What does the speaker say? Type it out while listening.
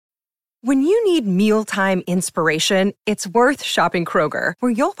When you need mealtime inspiration, it's worth shopping Kroger,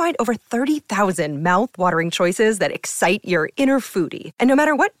 where you'll find over 30,000 mouth-watering choices that excite your inner foodie. And no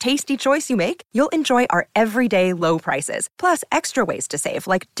matter what tasty choice you make, you'll enjoy our everyday low prices, plus extra ways to save,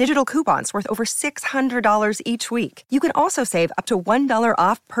 like digital coupons worth over $600 each week. You can also save up to $1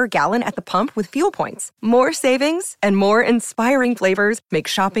 off per gallon at the pump with fuel points. More savings and more inspiring flavors make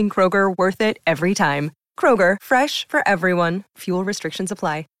shopping Kroger worth it every time. Kroger, fresh for everyone. Fuel restrictions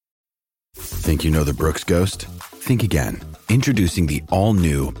apply. Think you know the Brooks Ghost? Think again. Introducing the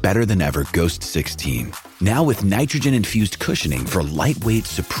all-new, better-than-ever Ghost 16. Now with nitrogen-infused cushioning for lightweight,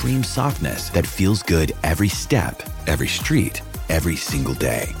 supreme softness that feels good every step, every street, every single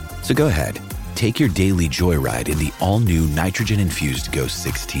day. So go ahead, take your daily joyride in the all-new nitrogen-infused Ghost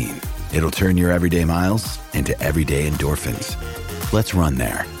 16. It'll turn your everyday miles into everyday endorphins. Let's run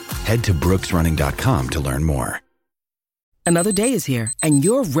there. Head to brooksrunning.com to learn more. Another day is here, and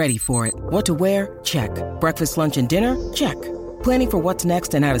you're ready for it. What to wear? Check. Breakfast, lunch, and dinner? Check. Planning for what's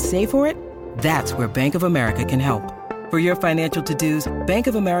next and how to save for it? That's where Bank of America can help. For your financial to-dos, Bank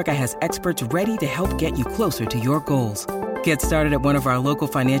of America has experts ready to help get you closer to your goals. Get started at one of our local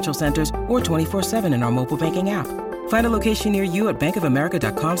financial centers or 24/7 in our mobile banking app. Find a location near you at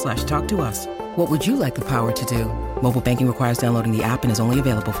bankofamerica.com/talktous. What would you like the power to do? Mobile banking requires downloading the app and is only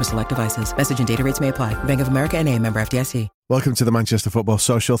available for select devices. Message and data rates may apply. Bank of America N.A., member FDIC. Welcome to the Manchester Football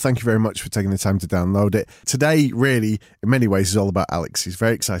Social. Thank you very much for taking the time to download it. Today, really, in many ways, is all about Alex. He's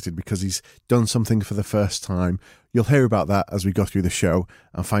very excited because he's done something for the first time. You'll hear about that as we go through the show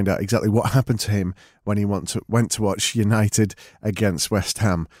and find out exactly what happened to him when he went to watch United against West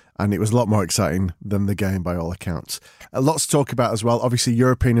Ham. And it was a lot more exciting than the game by all accounts. A lot to talk about as well. Obviously,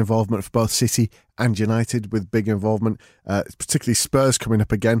 European involvement for both City and United with big involvement, particularly Spurs coming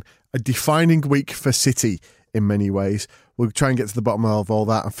up again. A defining week for City in many ways. We'll try and get to the bottom of all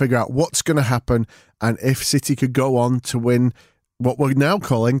that and figure out what's going to happen and if City could go on to win what we're now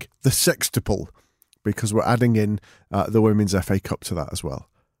calling the sextuple, because we're adding in the Women's FA Cup to that as well.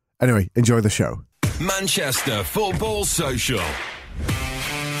 Anyway, enjoy the show. Manchester Football Social.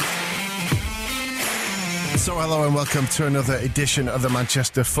 So hello and welcome to another edition of the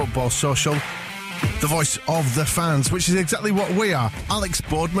Manchester Football Social, the voice of the fans, which is exactly what we are. Alex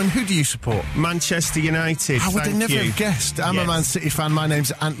Boardman, who do you support? Manchester United. I would have never have guessed. I'm a Man City fan. My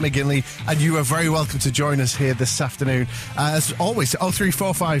name's Ant McGinley, and you are very welcome to join us here this afternoon. As always,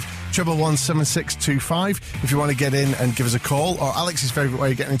 0345 111 7625 if you want to get in and give us a call, or Alex's favourite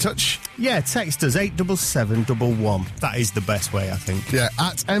way of getting in touch. Yeah, text us 87711. That is the best way, I think. Yeah,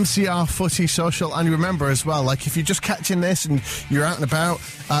 at MCR Footy Social. And remember as well, like if you're just catching this and you're out and about,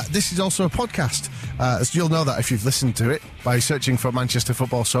 this is also a podcast. As you'll know that if you've listened to it by searching for Manchester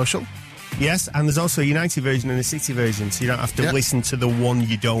Football Social. Yes, and there's also a United version and a City version, so you don't have to listen to the one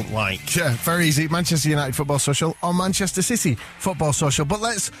you don't like. Yeah, very easy. Manchester United Football Social or Manchester City Football Social. But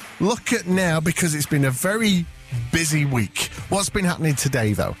let's look at now, because it's been a very busy week. What's been happening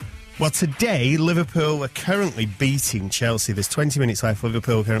today, though? Well, today, Liverpool are currently beating Chelsea. There's 20 minutes left.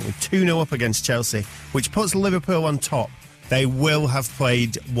 Liverpool are currently 2-0 up against Chelsea, which puts Liverpool on top. They will have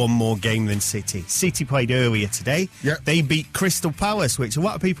played one more game than City. City played earlier today. Yep. They beat Crystal Palace, which a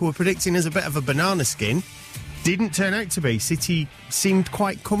lot of people were predicting as a bit of a banana skin. Didn't turn out to be. City seemed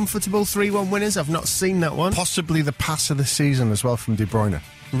quite comfortable 3-1 winners. I've not seen that one. Possibly the pass of the season as well from De Bruyne.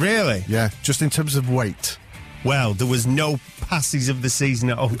 Really? Yeah, just in terms of weight. Well, there was no passes of the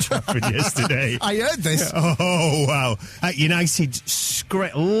season at Old Trafford yesterday. I heard this. Oh, wow. United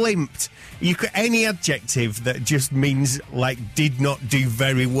limped. Any adjective that just means, like, did not do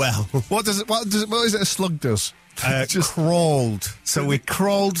very well. What is it a slug does? Just crawled. So we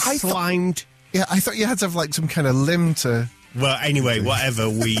crawled, slimed. I thought you had to have, like, some kind of limb to... Well, anyway, whatever.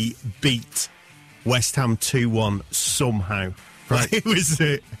 We beat West Ham 2-1 somehow. Right. It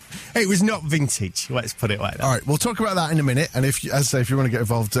was not vintage, let's put it like that. All right, we'll talk about that in a minute. And if you want to get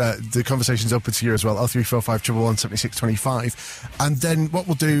involved, the conversation's open to you as well. 0345 111 7625. And then what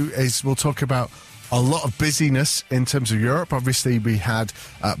we'll do is we'll talk about a lot of busyness in terms of Europe. Obviously, we had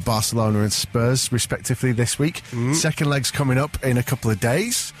Barcelona and Spurs, respectively, this week. Mm-hmm. Second leg's coming up in a couple of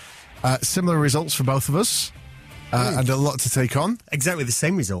days. Similar results for both of us. And a lot to take on. Exactly the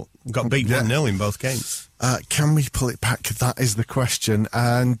same result. Got beat 1-0 in both games. Can we pull it back? That is the question.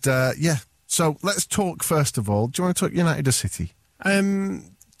 And, so let's talk first of all. Do you want to talk United or City? Do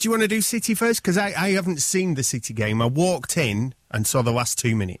you want to do City first? Because I haven't seen the City game. I walked in and saw the last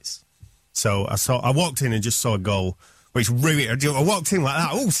 2 minutes. So I walked in and just saw a goal. which really, I walked in like that.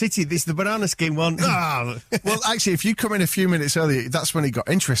 Oh, City, this is the banana skin one. Well, actually, if you come in a few minutes earlier, that's when it got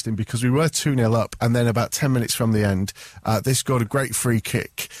interesting because we were 2-0 up, and then about 10 minutes from the end, they scored a great free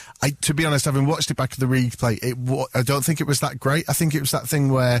kick. To be honest, having watched it back at the replay, I don't think it was that great. I think it was that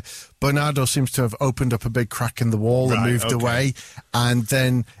thing where Bernardo seems to have opened up a big crack in the wall and moved away, and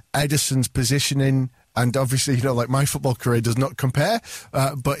then Ederson's positioning. And obviously, like my football career does not compare,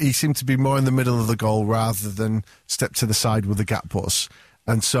 but he seemed to be more in the middle of the goal rather than step to the side where the gap was.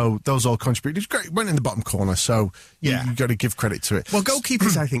 And so those all contributed. It was great. Went in the bottom corner, so you got to give credit to it. Well,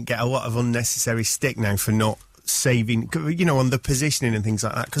 goalkeepers, I think, get a lot of unnecessary stick now for not saving, on the positioning and things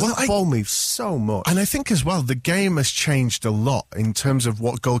like that, because the ball moves so much. And I think as well, the game has changed a lot in terms of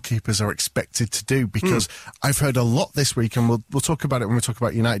what goalkeepers are expected to do, because I've heard a lot this week, and we'll talk about it when we talk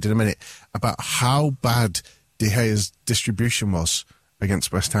about United in a minute, about how bad De Gea's distribution was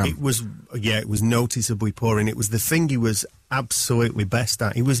against West Ham. It was noticeably poor, and it was the thing he was absolutely best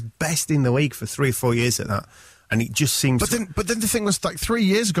at. He was best in the league for 3 or 4 years at that, and it just seems... But then the thing was, like 3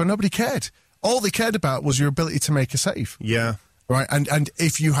 years ago, nobody cared. All they cared about was your ability to make a save. Yeah. Right, and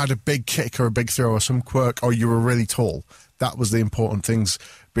if you had a big kick or a big throw or some quirk, or you were really tall, that was the important things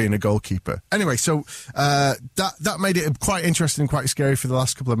being a goalkeeper. Anyway, so that made it quite interesting, quite scary for the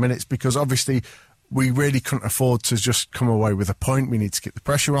last couple of minutes, because obviously we really couldn't afford to just come away with a point. We need to keep the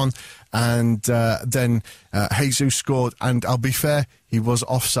pressure on. And then Jesus scored, and I'll be fair, he was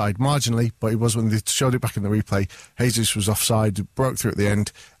offside marginally, but he was when they showed it back in the replay. Jesus was offside, broke through at the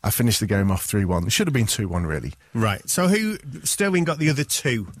end. I finished the game off 3-1. It should have been 2-1, really. Right. So Sterling got the other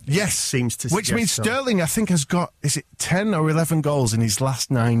 2? Yes. Seems to Which means so. Sterling, I think, has got, is it 10 or 11 goals in his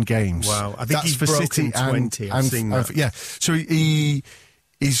last 9 games? Wow. I think he's for City 20. I've seen that. Yeah. So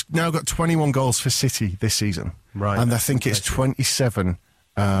he's now got 21 goals for City this season. Right. And I think it's 27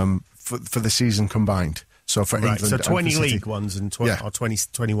 for the season combined. So for England, so 20 and league ones and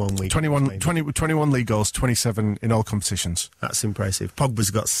 21 league. 21 league goals, 27 in all competitions. That's impressive.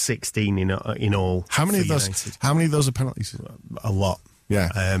 Pogba's got 16 in all. How many of those? How many of those are penalties? A lot.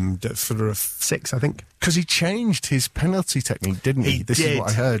 Yeah. For 6, I think. Because he changed his penalty technique, didn't he? This is what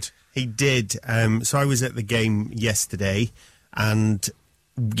I heard. He did. So I was at the game yesterday, and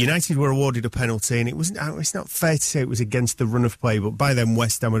United were awarded a penalty, and it's not fair to say it was against the run of play, but by then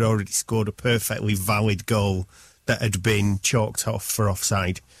West Ham had already scored a perfectly valid goal that had been chalked off for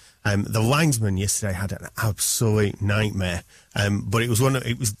offside. The linesman yesterday had an absolute nightmare, but it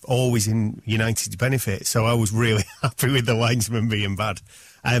was always in United's benefit, so I was really happy with the linesman being bad.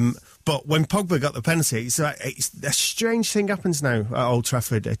 But when Pogba got the penalty, it's a strange thing happens now at Old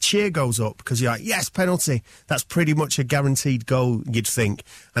Trafford. A cheer goes up because you're like, yes, penalty. That's pretty much a guaranteed goal, you'd think.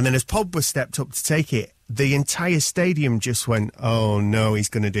 And then as Pogba stepped up to take it, the entire stadium just went, oh no, he's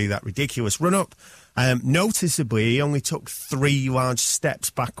going to do that ridiculous run-up. Noticeably, he only took 3 large steps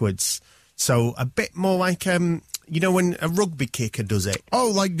backwards. So a bit more like... when a rugby kicker does it.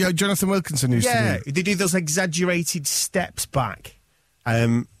 Oh, like Jonathan Wilkinson used to do. Yeah, they do those exaggerated steps back.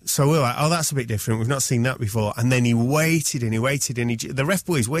 So we were like, oh, that's a bit different. We've not seen that before. And then he waited, the ref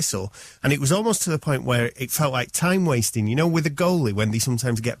blew his whistle, and it was almost to the point where it felt like time wasting, with a goalie when they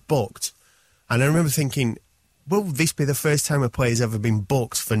sometimes get booked. And I remember thinking, will this be the first time a player's ever been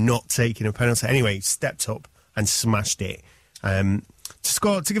booked for not taking a penalty? Anyway, he stepped up and smashed it. To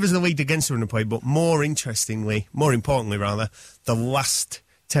give us the lead against the run of play, but more importantly, the last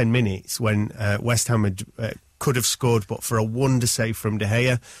 10 minutes when West Ham had could have scored, but for a wonder save from De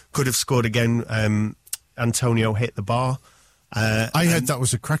Gea, could have scored again. Antonio hit the bar. I heard that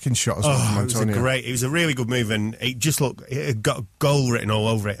was a cracking shot as well from Antonio. It was a really good move, and it got a goal written all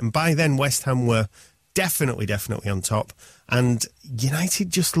over it. And by then, West Ham were definitely on top, and United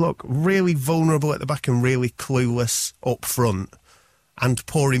just look really vulnerable at the back and really clueless up front and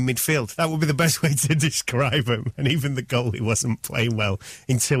poor in midfield. That would be the best way to describe him. And even the goalie wasn't playing well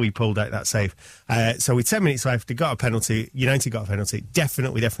until he pulled out that save. So with 10 minutes left, they got a penalty. United got a penalty.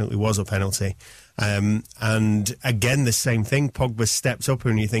 Definitely was a penalty. And again, the same thing. Pogba steps up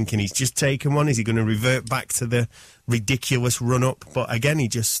and you're thinking he's just taken one. Is he going to revert back to the ridiculous run-up? But again,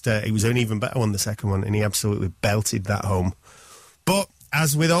 he was an even better one, the second one, and he absolutely belted that home. But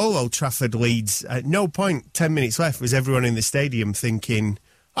as with all Old Trafford leads, at no point, 10 minutes left, was everyone in the stadium thinking,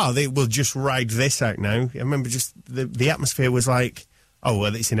 oh, they will just ride this out now. I remember just the atmosphere was like, oh,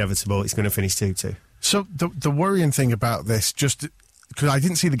 well, it's inevitable. It's going to finish 2-2. So the worrying thing about this, just because I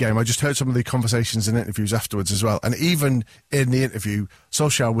didn't see the game, I just heard some of the conversations and interviews afterwards as well. And even in the interview,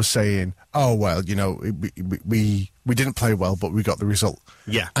 Solskjaer was saying, oh, well, we didn't play well, but we got the result.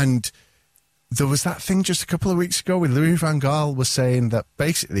 Yeah. And there was that thing just a couple of weeks ago where Louis van Gaal was saying that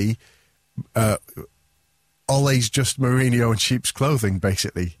basically Ole's just Mourinho in sheep's clothing,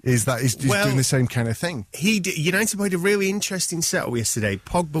 basically? He's doing the same kind of thing? United played a really interesting setup yesterday.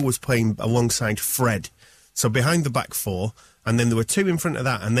 Pogba was playing alongside Fred, so behind the back four, and then there were two in front of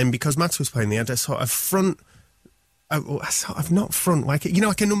that, and then because Mata was playing, they had a sort of not front, like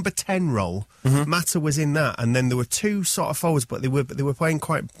a number 10 role. Mata was in that, and then there were two sort of forwards, but they were playing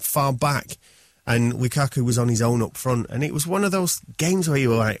quite far back. And Lukaku was on his own up front. And it was one of those games where you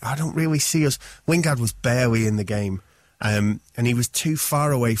were like, I don't really see us. Lingard was barely in the game. And he was too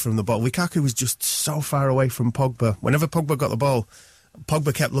far away from the ball. Lukaku was just so far away from Pogba. Whenever Pogba got the ball,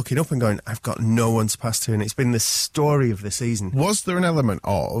 Pogba kept looking up and going, I've got no one to pass to. And it's been the story of the season. Was there an element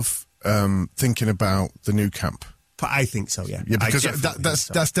of thinking about the new camp? I think so, yeah. Yeah, because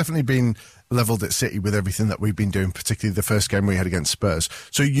that's definitely been levelled at City with everything that we've been doing, particularly the first game we had against Spurs.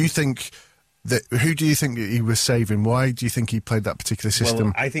 So you think... who do you think he was saving? Why do you think he played that particular system?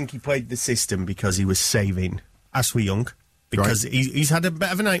 Well, I think he played the system because he was saving Ashley Young. Because he's had a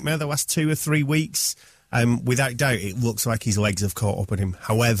bit of a nightmare the last 2 or 3 weeks. Without doubt, it looks like his legs have caught up with him.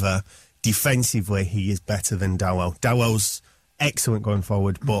 However, defensively, he is better than Dawel. Dawel's excellent going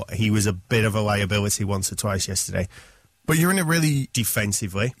forward, but he was a bit of a liability once or twice yesterday. But you're in a really...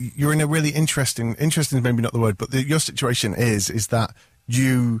 Defensively. You're in a really interesting is maybe not the word, but your situation is that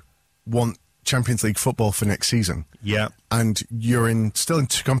you want Champions League football for next season. Yeah. And you're still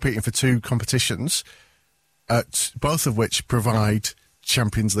competing for 2 competitions, both of which provide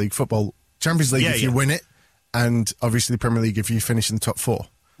Champions League football. Champions League if you win it, and obviously the Premier League if you finish in the top 4.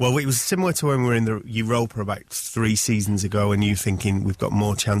 Well, it was similar to when we were in the Europa about 3 seasons ago, and you thinking we've got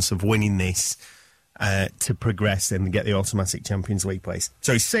more chance of winning this to progress and get the automatic Champions League place.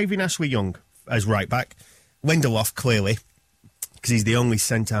 So he's saving Ashley Young as right back. Lindelof, clearly, because he's the only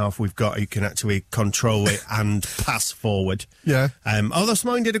centre-half we've got who can actually control it and pass forward. Yeah. Although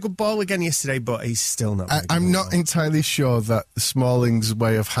Smalling did a good ball again yesterday, but he's still not very good. I'm not entirely sure that Smalling's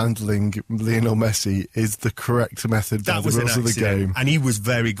way of handling Lionel Messi is the correct method by the rules of the game. And he was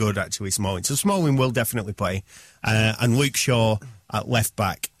very good, actually, Smalling. So Smalling will definitely play. And Luke Shaw at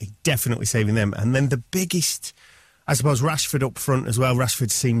left-back, definitely saving them. And then the biggest... I suppose Rashford up front as well.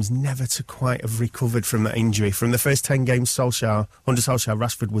 Rashford seems never to quite have recovered from that injury. From the first 10 games under Solskjaer,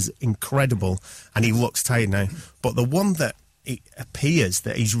 Rashford was incredible, and he looks tired now. But the one that it appears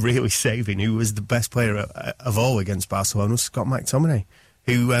that he's really saving, who was the best player of all against Barcelona, was Scott McTominay,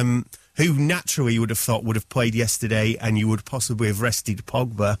 who naturally you would have thought would have played yesterday, and you would possibly have rested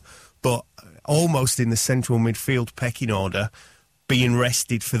Pogba, but almost in the central midfield pecking order, being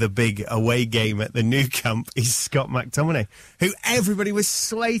rested for the big away game at the Nou Camp is Scott McTominay, who everybody was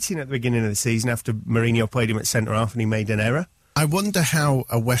slating at the beginning of the season after Mourinho played him at centre-half and he made an error. I wonder how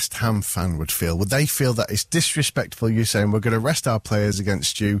a West Ham fan would feel. Would they feel that it's disrespectful, you saying we're going to rest our players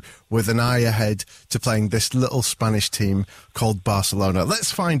against you with an eye ahead to playing this little Spanish team called Barcelona?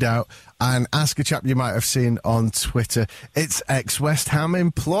 Let's find out and ask a chap you might have seen on Twitter. It's ex-West Ham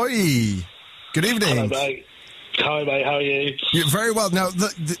employee. Good evening. Hello, mate. Hi, mate. How are you? You're very well. Now,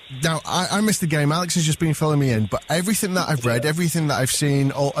 I missed the game. Alex has just been filling me in, but everything that I've read, everything that I've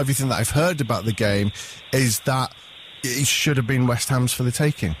seen, everything that I've heard about the game is that it should have been West Ham's for the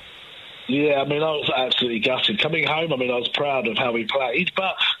taking. Yeah, I mean, I was absolutely gutted. Coming home, I mean, I was proud of how we played,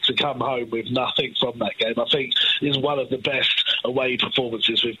 but to come home with nothing from that game, I think is one of the best away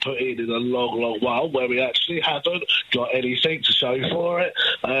performances we've put in a long, long while, where we actually haven't got anything to show for it.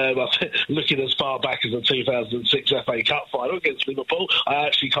 I think looking as far back as the 2006 FA Cup final against Liverpool, I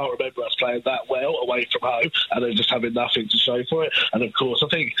actually can't remember us playing that well away from home and then just having nothing to show for it. And, of course, I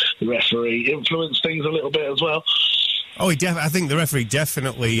think the referee influenced things a little bit as well. Oh, I think the referee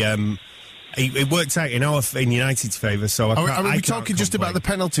definitely... It worked out in United's favour, so are we talking just about the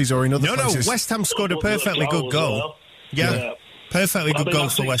penalties or in other places? No, West Ham scored a perfectly good goal. Well. Yeah, perfectly good goal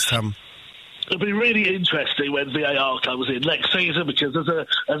for West Ham. It'll be really interesting when VAR comes in next season, because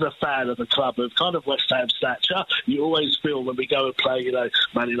as a fan of the club of kind of West Ham stature, you always feel when we go and play,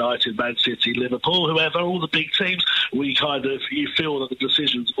 Man United, Man City, Liverpool, whoever, all the big teams, you feel that the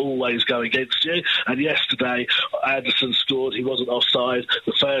decisions always go against you. And yesterday, Anderson scored. He wasn't offside.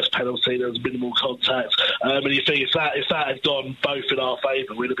 The first penalty, there was minimal contact. And you think if that had gone both in our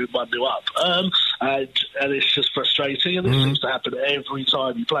favour, we'd have been 1-0 up. And it's just frustrating. And this seems to happen every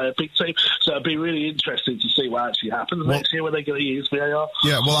time you play a big team. So So it'd be really interesting to see what actually happens next year when they're going to use VAR.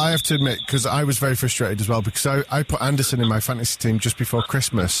 Yeah, well, I have to admit, because I was very frustrated as well, because I put Anderson in my fantasy team just before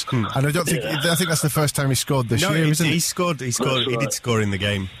Christmas, and I think that's the first time he scored this year, isn't it? He scored. He did score in the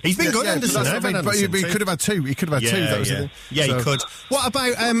game. He's been good, Anderson. But he could have had two. He could have had two. That was the thing. Yeah, he could. What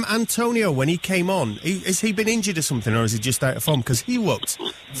about Antonio when he came on? Has he been injured or something, or is he just out of form? Because he looked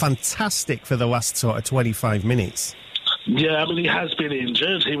fantastic for the last sort of 25 minutes. Yeah, I mean, he has been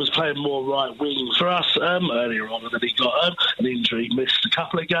injured. He was playing more right wing for us earlier on, and then he got an injury, missed a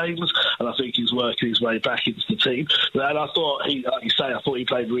couple of games, and I think he's working his way back into the team. And I thought he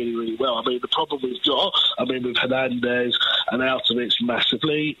played really, really well. I mean, the problem we've got, with Hernandez and Altovich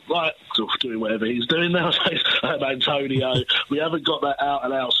massively, doing whatever he's doing nowadays, Antonio, we haven't got that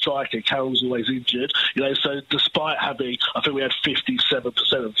out-and-out striker. Carroll's always injured, so despite having, I think we had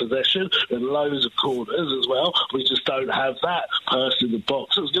 57% of possession and loads of corners as well, we just don't have that person in the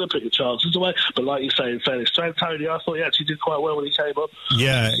box that was going to put your chances away. But like you say, in fairness to Antonio, I thought he actually did quite well when he came on.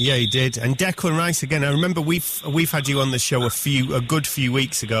 Yeah, he did. And Declan Rice again. I remember we've had you on the show a good few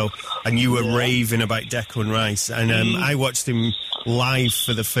weeks ago, and you were raving about Declan Rice. And I watched him live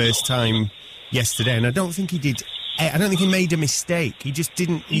for the first time yesterday, and I don't think he made a mistake. He just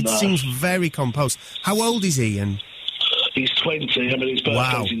didn't. He seems very composed. How old is he? And he's 20. His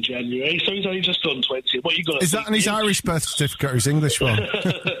birthday's in January, so he's only just done 20. What you got? Is that on his Irish birth certificate or his English one?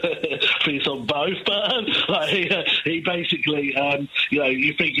 He's on both, but he basically,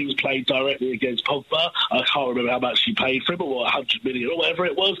 you think he was playing directly against Pogba. I can't remember how much he paid for him, or 100 million or whatever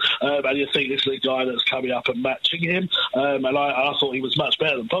it was. And you think this is a guy that's coming up and matching him. And I thought he was much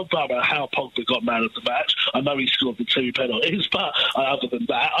better than Pogba. I don't know how Pogba got man of the match. I know he scored the 2 penalties, but other than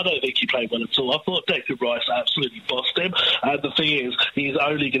that, I don't think he played well at all. I thought Declan Rice absolutely bossed him. And the thing is, he's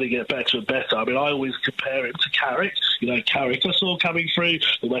only going to get better and better. I always compare him to Carrick. Carrick I saw coming through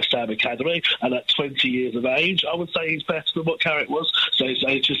the West Ham Academy, and at 20 years of age, I would say he's better than what Carrick was. So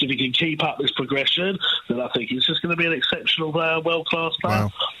it's just, if he can keep up this progression, then I think he's just going to be an exceptional player, world-class player.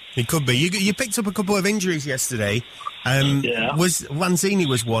 Wow. He could be. You picked up a couple of injuries yesterday. Was Lanzini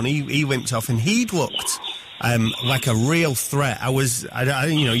was one. He limped off, and he'd looked like a real threat.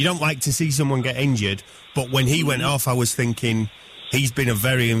 You don't like to see someone get injured, but when he went off, I was thinking he's been a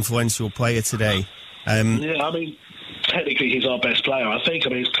very influential player today. Technically, he's our best player, I think.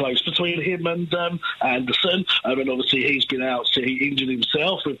 It's close between him and Anderson. And obviously, he's been out, so he injured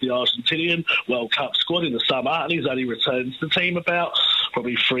himself with the Argentinian World Cup squad in the summer, and he's only returned to the team about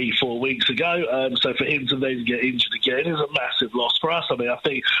probably 3-4 weeks ago. So for him to then get injured again is a massive loss for us. I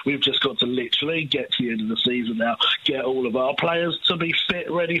think we've just got to literally get to the end of the season now, get all of our players to be fit,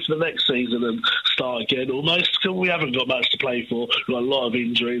 ready for the next season, and start again almost, because we haven't got much to play for. We've got a lot of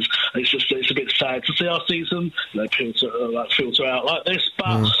injuries. It's a bit sad to see our season filter out like this,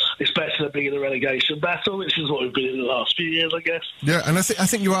 but it's better than being in a relegation battle, which is what we've been in the last few years, I guess. Yeah, and I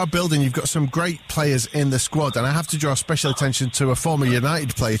think you are building. You've got some great players in the squad, and I have to draw special attention to a former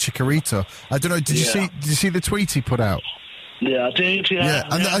United player, Chicharito. I don't know, did you see the tweet he put out? Yeah, I did, Yeah,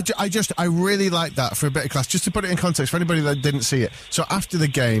 and I really like that for a bit of class. Just to put it in context for anybody that didn't see it. So after the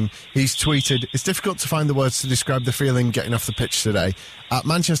game, he's tweeted, "It's difficult to find the words to describe the feeling getting off the pitch today. At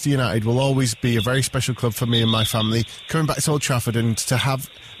Manchester United will always be a very special club for me and my family. Coming back to Old Trafford and to have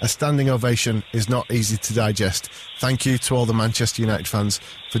a standing ovation is not easy to digest. Thank you to all the Manchester United fans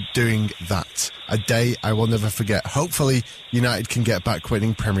for doing that. A day I will never forget. Hopefully United can get back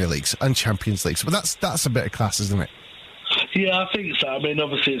winning Premier Leagues and Champions Leagues." But that's a bit of class, isn't it? Yeah, I think so.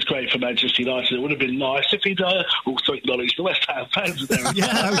 Obviously it's great for Manchester United. It would have been nice if he'd also acknowledged the West Ham fans and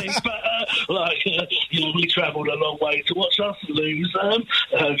everything. But we travelled a long way to watch us lose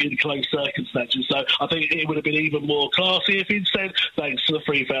in close circumstances. So I think it would have been even more classy if he'd said thanks to the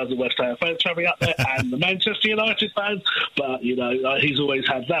 3,000 West Ham fans travelling up there and the Manchester United fans. But he's always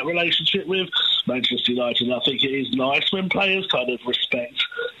had that relationship with Manchester United, and I think it is nice when players kind of respect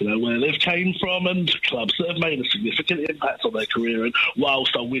where they've came from and clubs that have made a significant impact on their career. And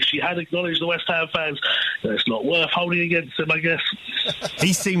whilst I wish he had acknowledged the West Ham fans, it's not worth holding against him, I guess.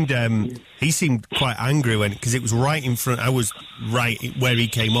 He seemed quite angry because it was right in front. I was right where he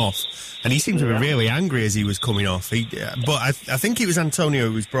came off, and he seemed to be really angry as he was coming off. But I think it was Antonio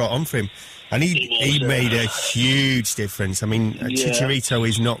who was brought on for him, and he made a huge difference. Chicharito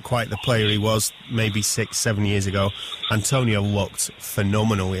is not quite the player he was maybe 6-7 years ago. Antonio looked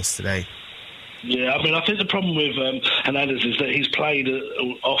phenomenal yesterday. Yeah, I mean, I think the problem with Hernandez is that he's played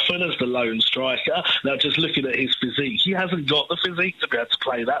often as the lone striker. Now, just looking at his physique, he hasn't got the physique to be able to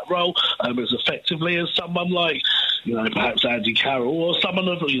play that role as effectively as someone like, perhaps Andy Carroll or someone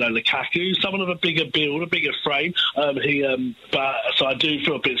of, Lukaku, someone of a bigger build, a bigger frame. So I do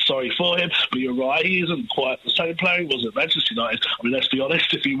feel a bit sorry for him. But you're right, he isn't quite the same player he was at Manchester United. I mean, let's be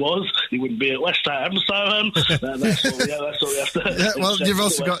honest, if he was, he wouldn't be at West Ham. So that's what we have to. Yeah, well, you've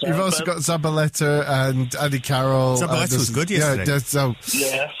also got Zabaleta and Andy Carroll. Zabaleta was good yesterday.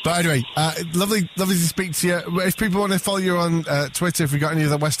 Yeah. But anyway, lovely to speak to you. If people want to follow you on Twitter, if you've got any of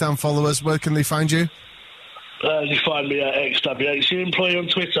the West Ham followers, where can they find you? You find me at XWHC Employee on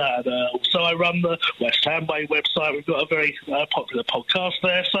Twitter, and also I run the West Ham Way website. We've got a very popular podcast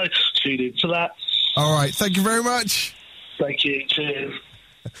there, so tune into that. All right, thank you very much. Thank you, cheers.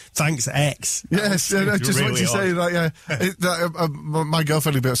 Thanks, X. Yes, just really what you say, my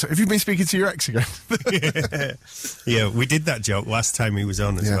girlfriend will be upset. Have you been speaking to your ex again? Yeah, we did that joke last time he was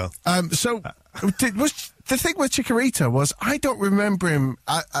on as well. Was the thing with Chicharito was, I don't remember him,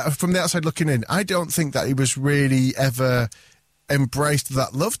 from the outside looking in, I don't think that he was really ever embraced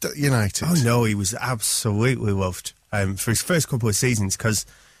that loved at United. Oh, no, he was absolutely loved for his first couple of seasons, because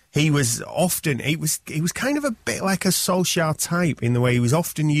he was often, he was kind of a bit like a Solskjaer type in the way he was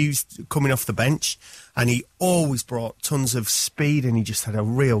often used coming off the bench, and he always brought tons of speed, and he just had a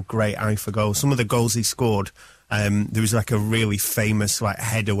real great eye for goals. Some of the goals he scored, there was like a really famous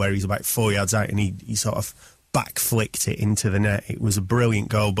header where he's about 4 yards out and he sort of back flicked it into the net. It was a brilliant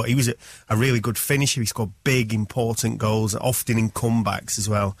goal, but he was a really good finisher. He scored big, important goals, often in comebacks as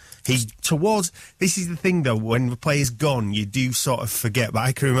well. This is the thing though, when the player's gone, you do sort of forget, but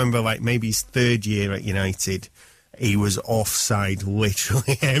I can remember maybe his third year at United, he was offside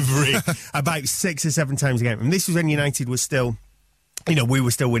literally about 6 or 7 times a game. And this was when United was still, we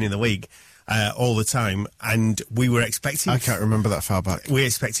were still winning the league all the time, and we were expecting... I can't remember that far back. We were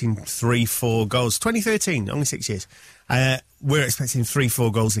expecting 3-4 goals. 2013, only 6 years. We were expecting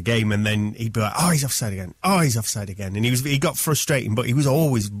 3-4 goals a game, and then he'd be like, oh, he's offside again. Oh, he's offside again. And he got frustrating, but he was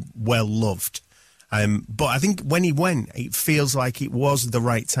always well loved. But I think when he went, it feels like it was the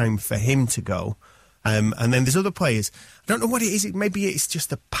right time for him to go. And then there's other players. I don't know what it is. Maybe it's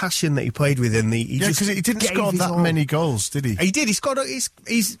just the passion that he played with, and because he didn't score that many goals, did he? He did. He scored.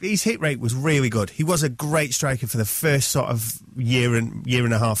 His hit rate was really good. He was a great striker for the first sort of year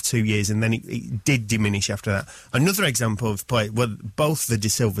and a half, 2 years, and then it did diminish after that. Another example of play were both the De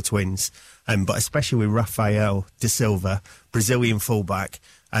Silva twins, but especially with Rafael De Silva, Brazilian fullback.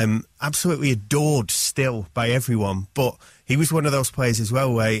 Absolutely adored still by everyone, but he was one of those players as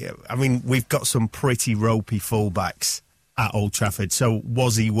well where, we've got some pretty ropey fullbacks at Old Trafford, so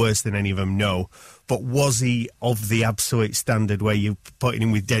was he worse than any of them? No. But was he of the absolute standard where you're putting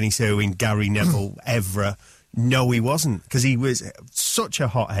him with Dennis Irwin, Gary Neville, Evra? No, he wasn't, because he was such a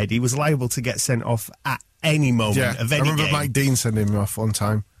hothead. He was liable to get sent off at any moment of any game. I remember Mike Dean sending him off one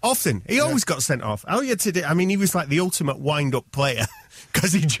time. Often. He always got sent off. All you had to do, he was like the ultimate wind-up player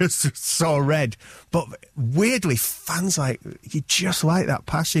because he just saw red. But weirdly, fans you just like that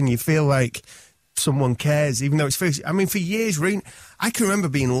passion. You feel like someone cares, even though it's first. For years, Rooney, I can remember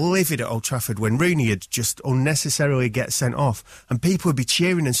being livid at Old Trafford when Rooney had just unnecessarily get sent off, and people would be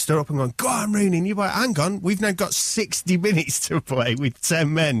cheering and stood up and going, "Go on, Rooney!" And you're like, "Hang on, we've now got 60 minutes to play with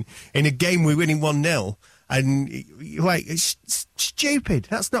 10 men in a game we're winning 1-0." And, it's stupid.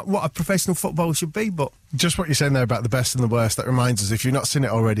 That's not what a professional footballer should be, but... Just what you're saying there about the best and the worst, that reminds us, if you've not seen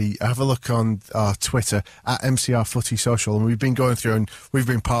it already, have a look on our Twitter, at MCR Footy Social, and we've been going through, and we've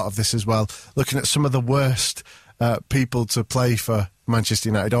been part of this as well, looking at some of the worst people to play for Manchester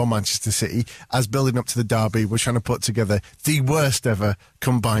United or Manchester City. As building up to the derby, we're trying to put together the worst ever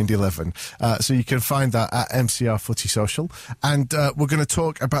combined 11. So you can find that at MCR Footy Social. And we're going to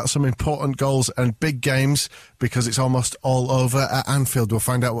talk about some important goals and big games, because it's almost all over at Anfield. We'll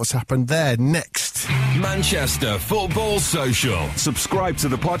find out what's happened there next. Manchester Football Social. Subscribe to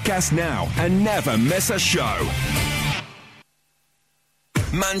the podcast now and never miss a show.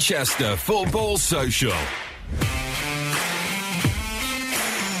 Manchester Football Social.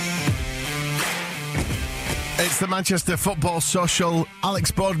 It's the Manchester Football Social.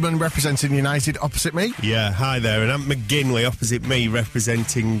 Alex Boardman representing United opposite me. Yeah, hi there. And Ant McGinley opposite me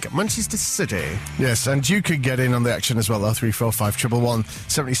representing Manchester City. Yes, and you can get in on the action as well, 0345 111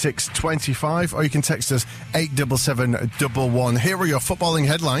 7625, or you can text us 87711. Here are your footballing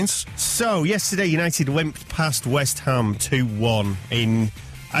headlines. So, yesterday United limped past West Ham 2-1 in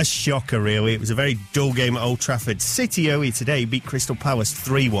a shocker, really. It was a very dull game at Old Trafford. City earlier today beat Crystal Palace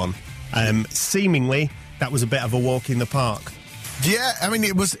 3-1. Seemingly... that was a bit of a walk in the park. Yeah, I mean,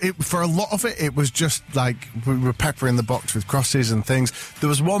 for a lot of it was just like we were peppering the box with crosses and things. There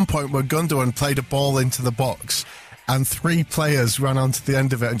was one point where Gundogan played a ball into the box and 3 players ran onto the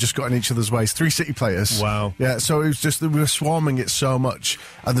end of it and just got in each other's ways. 3 City players. Wow. Yeah, so it was just that we were swarming it so much,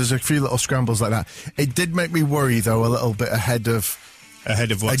 and there's a few little scrambles like that. It did make me worry, though, a little bit ahead of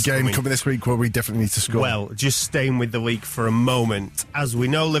what's a game coming this week where we definitely need to score. Well, just staying with the league for a moment. As we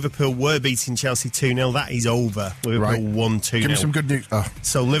know, Liverpool were beating Chelsea 2-0. That is over. Liverpool won 2-0. Give me some good news.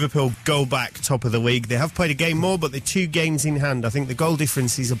 So Liverpool go back top of the league. They have played a game more, but they're 2 games in hand. I think the goal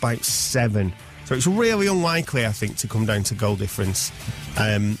difference is about 7. So it's really unlikely, I think, to come down to goal difference.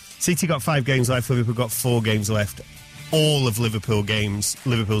 City got 5 games left. Liverpool got 4 games left. All of Liverpool's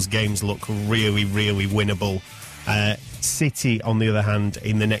games look really, really winnable. City, on the other hand,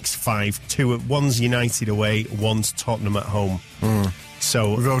 in the next 5, 1's United away, 1's Tottenham at home.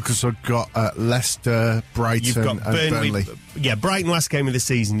 So we've also got Leicester, Brighton, and Burnley. Yeah, Brighton last game of the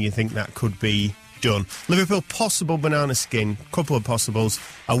season. You think that could be done? Liverpool, possible banana skin, couple of possibles.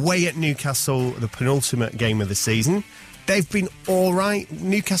 Away at Newcastle, the penultimate game of the season. They've been all right.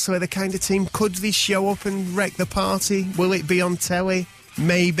 Newcastle are the kind of team. Could they show up and wreck the party? Will it be on telly?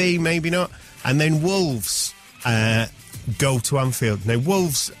 Maybe, maybe not. And then Wolves go to Anfield. Now,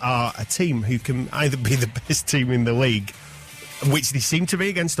 Wolves are a team who can either be the best team in the league, which they seem to be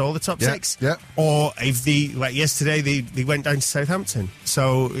against all the top 6, or if like yesterday, they went down to Southampton.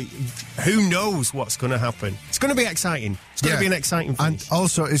 So who knows what's going to happen? It's going to be exciting. It's going to be an exciting finish. And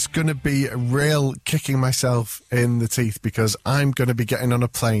also, it's going to be a real kicking myself in the teeth because I'm going to be getting on a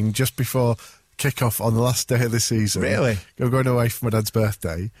plane just before kick-off on the last day of the season. Really? I'm going away for my dad's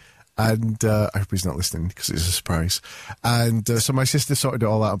birthday. And I hope he's not listening because it's a surprise. And so my sister sorted it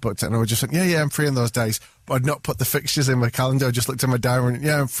all out and booked it. And I was just like, yeah, I'm free on those days. But I'd not put the fixtures in my calendar. I just looked at my diary and,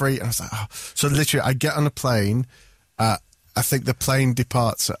 I'm free. And I was like, oh. So literally, I get on a plane. I think the plane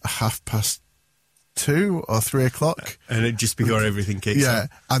departs at 2:30 or 3 o'clock. And it just before everything kicks off.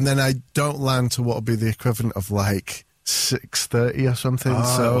 And then I don't land to what will be the equivalent of like 6:30 or something.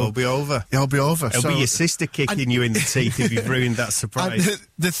 So it'll be over. It'll be over. It'll be your sister kicking you in the teeth if you've ruined that surprise.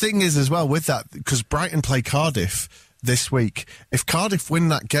 The thing is, as well, with that, because Brighton play Cardiff this week, if Cardiff win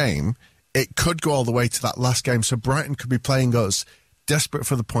that game, it could go all the way to that last game. So Brighton could be playing us, desperate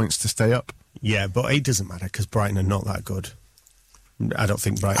for the points to stay up. Yeah, but it doesn't matter because Brighton are not that good. I don't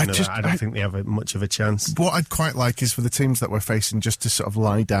think Brighton I don't think they have much of a chance. What I'd quite like is for the teams that we're facing just to sort of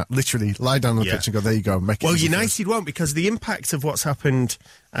lie down on the pitch and go, there you go, make it. Well, United won't, because the impact of what's happened,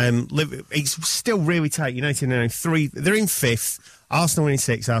 it's still really tight. United are they're in 5th, Arsenal are in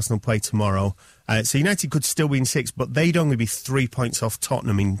 6th, Arsenal play tomorrow. So United could still be in 6th, but they'd only be 3 points off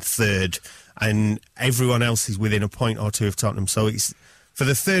Tottenham in 3rd, and everyone else is within a point or 2 of Tottenham. So it's for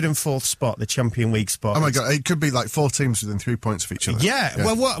the 3rd and 4th spot, the Champions League spot. Oh my God, it could be like 4 teams within 3 points of each other. Yeah.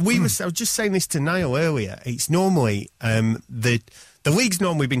 Well, I was just saying this to Niall earlier. It's normally the league's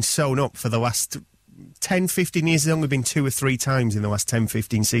normally been sewn up for the last 10, 15 years. There's only been 2 or 3 times in the last 10,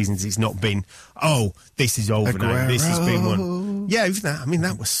 15 seasons. It's not been, this is over now. This has been won. Yeah,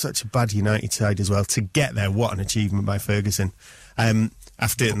 that was such a bad United side as well. To get there, what an achievement by Ferguson.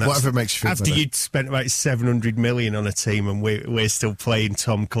 Whatever makes you feel after better. You'd spent about 700 million on a team and we're still playing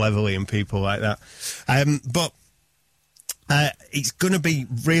Tom Cleverley and people like that. But it's going to be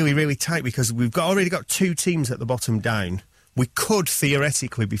really, really tight because we've already got 2 teams at the bottom down. We could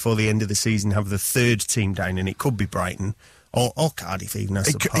theoretically, before the end of the season, have the 3rd team down, and it could be Brighton or Cardiff even, I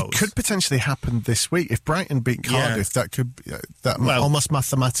suppose. It could potentially happen this week. If Brighton beat Cardiff, that could almost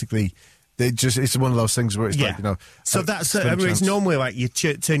mathematically... It's one of those things where it's like, So that's it's normally like you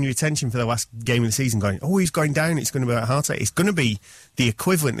turn your attention for the last game of the season going, he's going down, it's going to be like heart attack. It's going to be the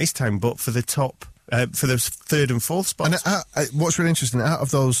equivalent this time, but for the top, for the 3rd and 4th spots. And what's really interesting, out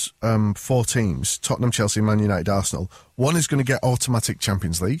of those 4 teams, Tottenham, Chelsea, Man United, Arsenal, one is going to get automatic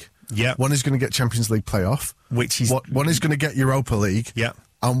Champions League. Yeah. One is going to get Champions League playoff. One is going to get Europa League. Yeah.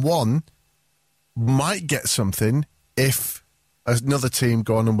 And one might get something if another team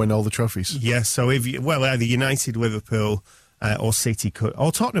go on and win all the trophies. Yeah, so either United, Liverpool, or City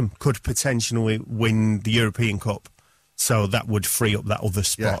or Tottenham could potentially win the European Cup. So that would free up that other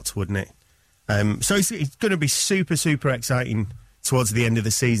spot, wouldn't it? So it's going to be super, super exciting towards the end of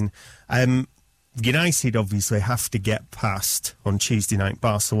the season. United obviously have to get past on Tuesday night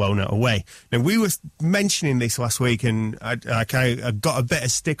Barcelona away. Now, we were mentioning this last week, and I got a bit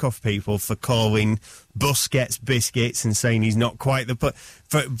of stick off people for calling Busquets biscuits and saying he's not quite the...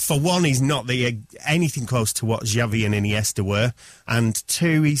 For one, he's not anything close to what Xavi and Iniesta were, and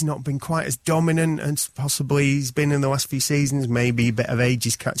 2, he's not been quite as dominant as possibly he's been in the last few seasons. Maybe a bit of age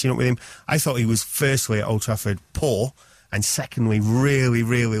is catching up with him. I thought he was, firstly, at Old Trafford, poor. and secondly, really,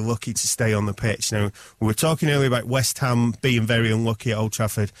 really lucky to stay on the pitch. Now, we were talking earlier about West Ham being very unlucky at Old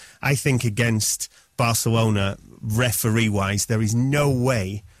Trafford. I think against Barcelona, referee-wise, there is no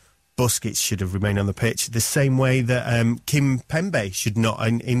way Busquets should have remained on the pitch, the same way that Kim Pembe should not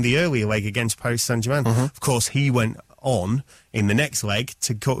in the earlier leg against Paris Saint-Germain. Of course, he went on in the next leg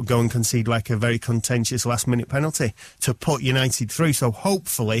to go and concede like a very contentious last-minute penalty to put United through. So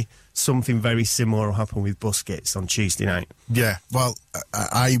hopefully something very similar will happen with Busquets on Tuesday night. Yeah, well,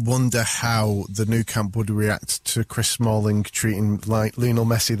 I wonder how the Nou Camp would react to Chris Smalling treating like Lionel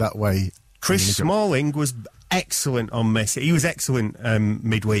Messi that way. Chris Smalling was excellent on Messi. He was excellent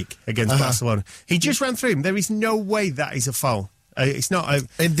midweek against Barcelona. He just ran through him. There is no way that is a foul. It's not a...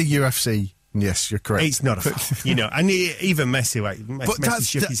 In the UFC... Yes, you're correct. It's not a foul, and even Messi, Messi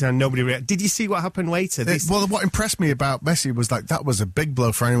shook his hand, nobody reacted. Did you see what happened later? Well, what impressed me about Messi was like that was a big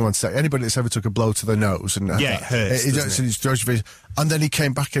blow for anyone to say. Anybody that's ever took a blow to the nose, and it hurts. And then he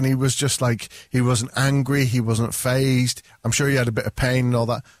came back and he was just like, he wasn't angry, he wasn't fazed. I'm sure he had a bit of pain and all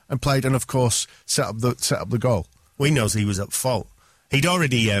that, and played, and of course set up the goal. Well, he knows he was at fault. He'd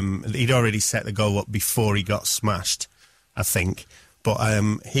already set the goal up before he got smashed, I think. But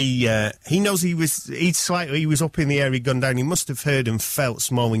he knows he was up in the air, he'd gone down. He must have heard and felt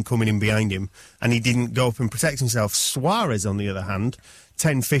Smalling coming in behind him, and he didn't go up and protect himself. Suarez, on the other hand,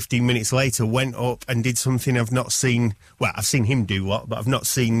 10-15 minutes later, went up and did something I've not seen. Well, I've seen him do but I've not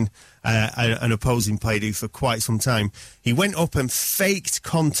seen an opposing player do for quite some time. He went up and faked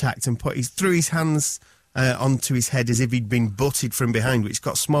contact and threw his hands onto his head as if he'd been butted from behind, which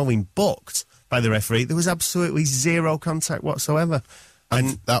got Smalling booked by the referee. There was absolutely zero contact whatsoever.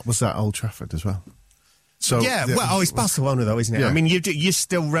 And that was at Old Trafford as well. So yeah, it's Barcelona though, isn't it? Yeah. I mean, you're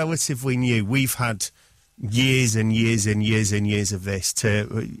still relatively new. We've had years and years and years and years of this.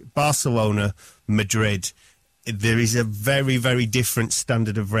 To Barcelona, Madrid, there is a very, very different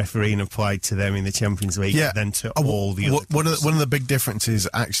standard of refereeing applied to them in the Champions League than to all the other clubs. One of the big differences,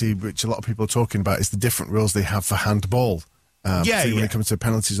 actually, which a lot of people are talking about, is the different rules they have for handball. When it comes to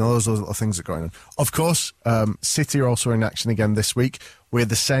penalties and all those little things that are going on. Of course, City are also in action again this week. We had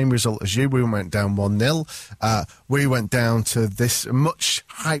the same result as you. We went down 1-0. We went down to this much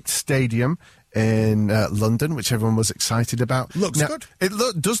hyped stadium in London, which everyone was excited about. Looks good. It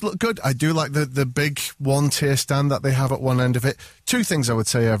does look good. I do like the big one-tier stand that they have at one end of it. Two things I would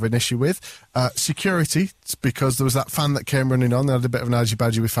say I have an issue with. Security, because there was that fan that came running on. They had a bit of an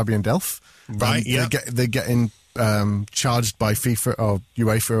argy-badgy with Fabian Delph. Right, yeah. They're getting charged by FIFA or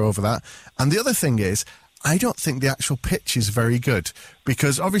UEFA over that. And the other thing is, I don't think the actual pitch is very good,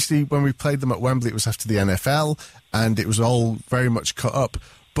 because obviously when we played them at Wembley, it was after the NFL and it was all very much cut up.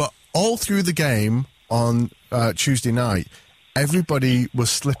 But all through the game on Tuesday night, everybody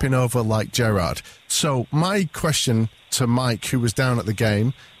was slipping over like Gerrard. So my question to Mike, who was down at the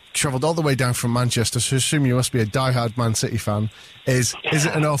game, travelled all the way down from Manchester, so I assume you must be a diehard Man City fan, is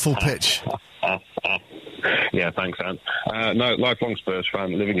it an awful pitch? Yeah, thanks, Ant. No, lifelong Spurs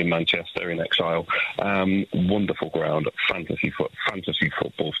fan, living in Manchester in exile. Wonderful ground, fantasy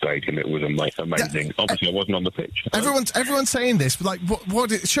football stadium. It was amazing. Obviously, I wasn't on the pitch. Everyone's saying this, but like,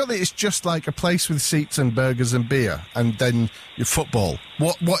 surely it's just like a place with seats and burgers and beer, and then your football.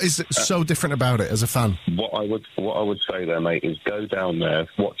 What is so different about it as a fan? What I would say there, mate, is go down there,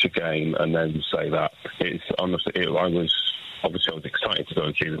 watch a game, and then say that. It's honestly, I was excited to go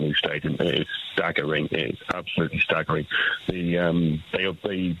and see the new stadium. It is staggering. It is absolutely staggering. They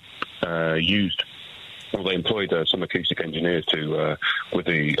employed some acoustic engineers with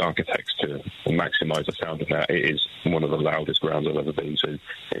the architects to maximise the sound of that. It is one of the loudest grounds I've ever been to.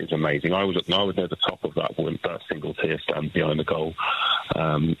 It is amazing. I was near the top of that single tier stand behind the goal.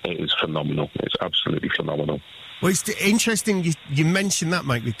 It is phenomenal. It's absolutely phenomenal. Well, it's interesting you mentioned that,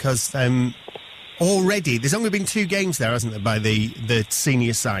 Mike, because already there's only been 2 games there, hasn't there, by the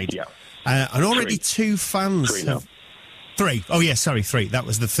senior side? Yeah. And already 2 fans have... 3. Oh, yeah, sorry, 3. That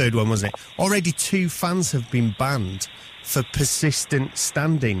was the third one, wasn't it? Already 2 fans have been banned for persistent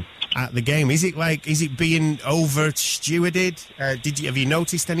standing at the game. Is it being over-stewarded? Have you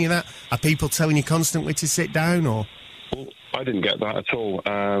noticed any of that? Are people telling you constantly to sit down, or...? Well, I didn't get that at all.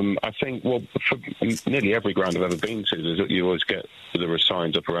 I think, for nearly every ground I've ever been to, you always get there are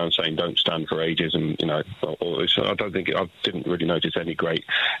signs up around saying don't stand for ages, and I didn't really notice any great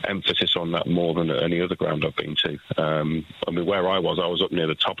emphasis on that more than any other ground I've been to. Where I was up near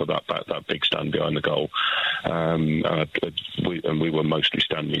the top of that big stand behind the goal, and we were mostly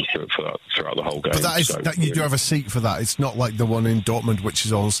standing throughout the whole game. But you do have a seat for that. It's not like the one in Dortmund, which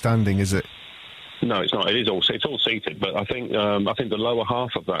is all standing, is it? No, it's not. It's all seated, but I think the lower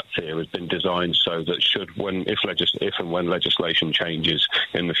half of that tier has been designed so that if and when legislation changes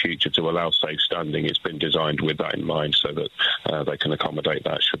in the future to allow safe standing, it's been designed with that in mind, so that they can accommodate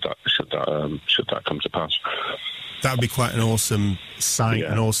that should that come to pass. That would be quite an awesome sight,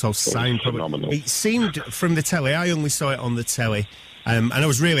 and also sign. Phenomenal. It seemed from the telly. I only saw it on the telly. And I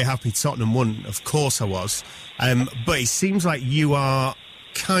was really happy Tottenham won. Of course I was. But it seems like you are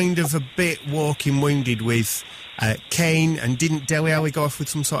kind of a bit walking wounded with Kane, and didn't Dele Alli go off with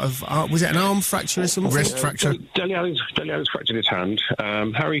some sort of... was it an arm fracture or something? Wrist fracture. Dele Alli's fractured his hand.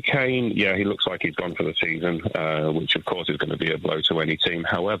 Harry Kane, he looks like he's gone for the season, which of course is going to be a blow to any team.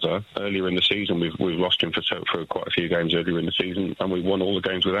 However, earlier in the season, we've lost him for quite a few games earlier in the season, and we won all the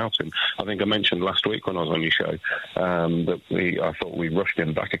games without him. I think I mentioned last week when I was on your show that I thought we rushed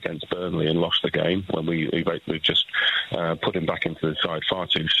him back against Burnley and lost the game when we just put him back into the side far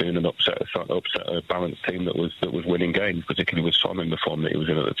too soon and upset a balanced team that was winning games, particularly with Son in the form that he was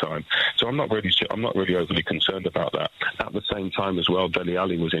in at the time. So I'm not really overly concerned about that. At the same time as well, Dele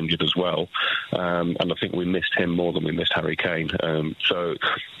Alli was injured as well, and I think we missed him more than we missed Harry Kane. So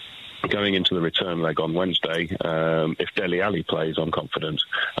going into the return leg on Wednesday, if Dele Alli plays, I'm confident.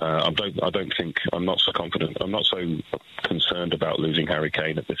 I'm not so confident. I'm not so concerned about losing Harry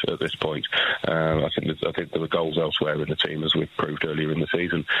Kane at this point. I think there were goals elsewhere in the team, as we've proved earlier in the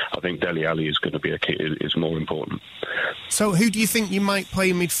season. I think Dele Alli is going to be is more important. So who do you think you might play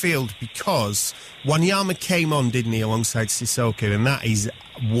in midfield? Because Wanyama came on, didn't he, alongside Sissoko, and that is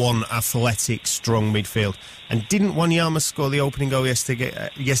one athletic, strong midfield. And didn't Wanyama score the opening goal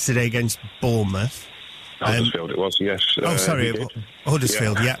yesterday against Bournemouth? Huddersfield it was, yes.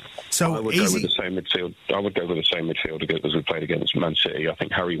 Huddersfield, yeah. So I would go with the same midfield. I would go with the same midfield as we played against Man City. I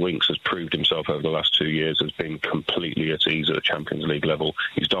think Harry Winks has proved himself over the last 2 years as being completely at ease at the Champions League level.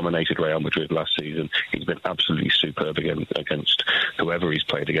 He's dominated Real Madrid last season. He's been absolutely superb against whoever he's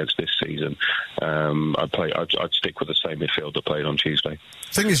played against this season. I'd stick with the same midfield that played on Tuesday.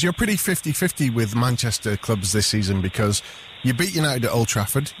 Thing is, you're pretty 50-50 with Manchester clubs this season, because you beat United at Old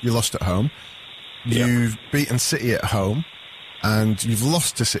Trafford, you lost at home. You've beaten City at home, and you've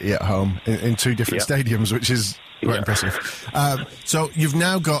lost to City at home in two different stadiums, which is quite impressive. So you've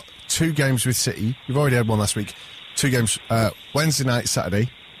now got 2 games with City. You've already had one last week. 2 games, Wednesday night, Saturday.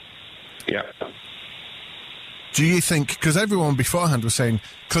 Yeah. Do you think, because everyone beforehand was saying,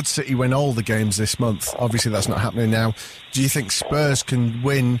 could City win all the games this month? Obviously that's not happening now. Do you think Spurs can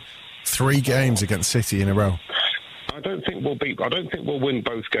win 3 games against City in a row? I don't think we'll win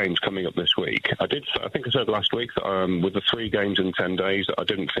both games coming up this week. I think I said last week that with the 3 games in 10 days, I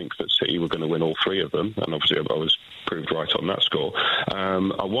didn't think that City were going to win all 3 of them, and obviously I was proved right on that score.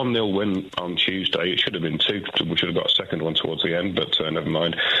 A 1-0 win on Tuesday. It should have been 2. We should have got a second one towards the end, but never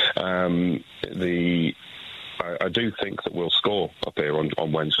mind. I do think that we'll score up here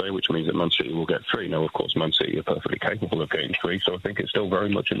on Wednesday, which means that Man City will get 3. Now, of course, Man City are perfectly capable of getting 3, so I think it's still very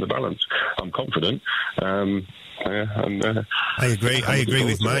much in the balance. I'm confident. I agree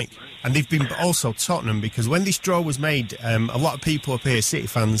with Mike. And they've been also Tottenham, because when this draw was made, a lot of people up here, City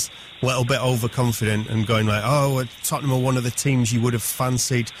fans, a little bit overconfident and going like, Tottenham are one of the teams you would have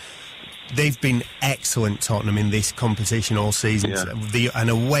fancied. They've been excellent, Tottenham, in this competition all season, and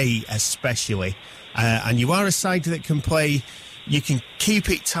away especially. And you are a side that can play, you can keep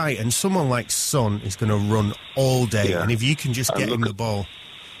it tight, and someone like Son is going to run all day, and if you can just get him the ball.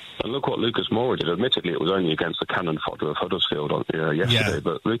 And look what Lucas Moura did. Admittedly, it was only against the cannon fodder of Huddersfield yesterday,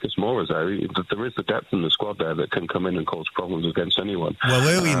 but Lucas Moura's there. There is the depth in the squad there that can come in and cause problems against anyone. Well,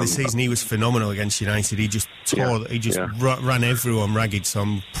 early in the season, he was phenomenal against United. He just ran everyone ragged, so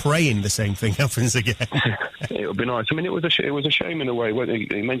I'm praying the same thing happens again. It would be nice. I mean, it was a shame in a way.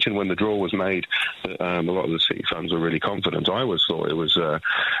 He mentioned when the draw was made that a lot of the City fans were really confident. I always thought it was a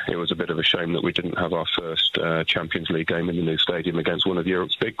bit of a shame that we didn't have our first Champions League game in the new stadium against one of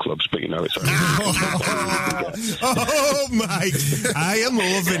Europe's big clubs. But it's only Mike, I am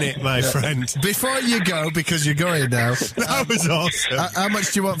loving it, my friend. Before you go, because you're going now, that was awesome. How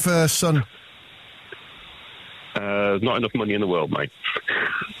much do you want for Son? Not enough money in the world, mate.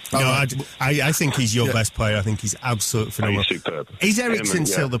 No, I think he's your best player. I think he's absolutely phenomenal. He's superb. Is Eriksen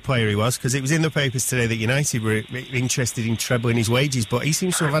still the player he was? Because it was in the papers today that United were interested in trebling his wages, but he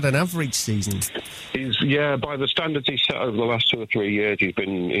seems to have had an average season. He's by the standards he's set over the last 2 or 3 years, he's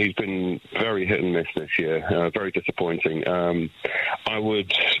been very hit and miss this year. Very disappointing. I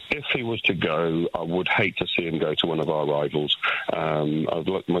would, if he was to go, I would hate to see him go to one of our rivals.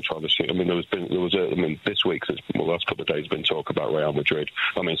 I'd much rather see. I mean, this week, the last couple of days, been talk about Real Madrid.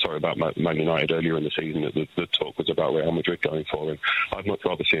 About Man United earlier in the season. The talk was about Real Madrid going for him. I'd much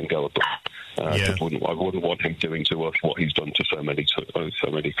rather see him go abroad. I wouldn't want him doing to us what he's done to so many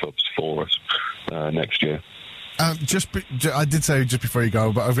clubs for us next year. I did say just before you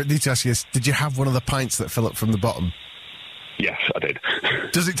go, but I need to ask you this: did you have one of the pints that fill up from the bottom? Yes, I did.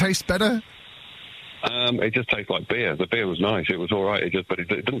 Does it taste better? It just tastes like beer. The beer was nice. It was all right. But it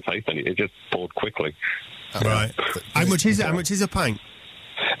didn't taste any. It just poured quickly. Right. How much is it? How much is a pint?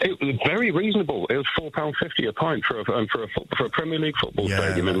 It was very reasonable. It was £4.50 a pint for a Premier League football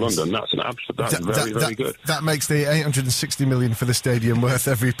stadium in London. That's very good. That makes the 860 million for the stadium worth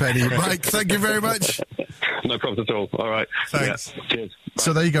every penny. Mike, thank you very much. No problems at all. All right. Thanks. Yeah. Cheers. Bye.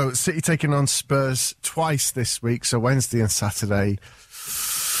 So there you go. City taking on Spurs twice this week. So Wednesday and Saturday.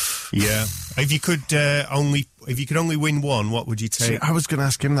 Yeah. If you could only win one, what would you take? See, I was going to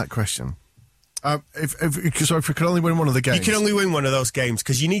ask him that question. If we could only win one of the games. You can only win one of those games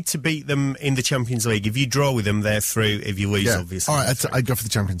because you need to beat them in the Champions League. If you draw with them, they're through. If you lose, obviously. All right, I'd go for the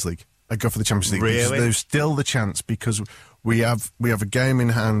Champions League. Really? There's still the chance because we have a game in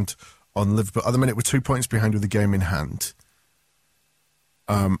hand on Liverpool. At the minute, we're 2 points behind with the game in hand.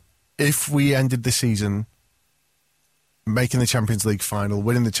 If we ended the season making the Champions League final,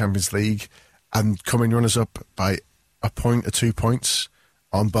 winning the Champions League, and coming runners up by a point or 2 points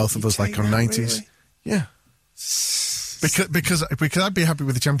on both of us, like on 90s. Really? Yeah. Because I'd be happy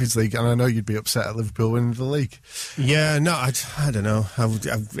with the Champions League, and I know you'd be upset at Liverpool winning the league. Yeah, no, I don't know. I'm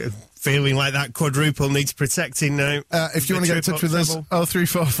feeling like that quadruple needs protecting now. If you want to get in touch with us,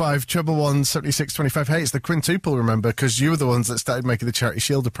 0345 111 7625. Hey, it's the quintuple, remember, because you were the ones that started making the Charity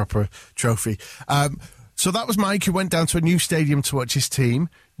Shield a proper trophy. So that was Mike, who went down to a new stadium to watch his team.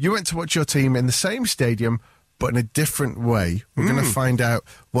 You went to watch your team in the same stadium, but in a different way. We're going to find out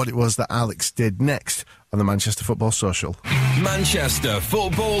what it was that Alex did next on the Manchester Football Social. Manchester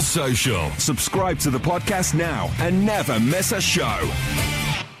Football Social. Subscribe to the podcast now and never miss a show.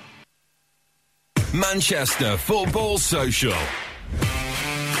 Manchester Football Social.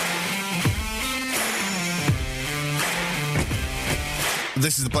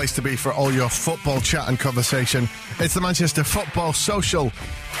 This is the place to be for all your football chat and conversation. It's the Manchester Football Social.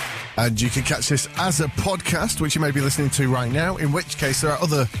 And you can catch this as a podcast, which you may be listening to right now, in which case there are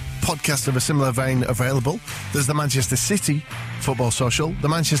other podcasts of a similar vein available. There's the Manchester City Football Social, the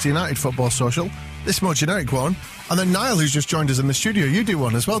Manchester United Football Social, this more generic one, and then Niall, who's just joined us in the studio. You do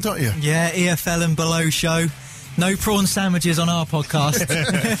one as well, don't you? Yeah, EFL and Below show. No prawn sandwiches on our podcast.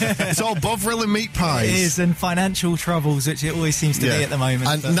 It's all Bovril and meat pies. It is, and financial troubles, which it always seems to be at the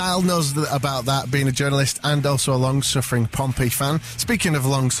moment. And Niall knows about that, being a journalist and also a long-suffering Pompey fan. Speaking of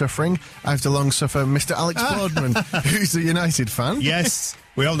long-suffering, I have to long-suffer Mr. Alex Boardman, who's a United fan. Yes,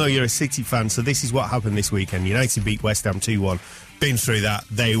 we all know you're a City fan, so this is what happened this weekend. United beat West Ham 2-1. Been through that.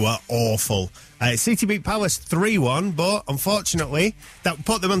 They were awful. City beat Palace 3-1, but unfortunately, that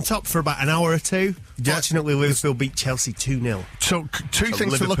put them on top for about an hour or two. Yeah. Fortunately, Liverpool beat Chelsea 2-0. So two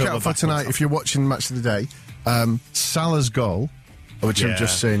things to look out for tonight if you're watching Match of the Day. Salah's goal, which I've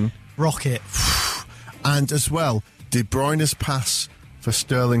just seen. Rocket. And as well, De Bruyne's pass for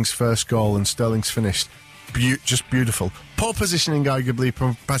Sterling's first goal, and Sterling's finished. Just beautiful. Poor positioning, arguably,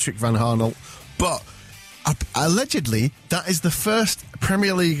 from Patrick Van Aanholt, but allegedly, that is the first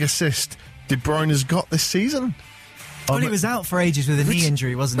Premier League assist De Bruyne has got this season. Well, he was out for ages with a knee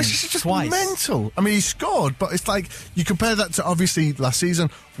injury, wasn't he? Which is just Twice. mental. I mean, he scored, but it's like, you compare that to, obviously, last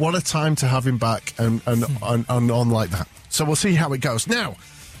season. What a time to have him back and on like that. So we'll see how it goes. Now,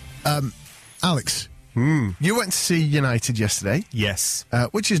 Alex, you went to see United yesterday. Yes.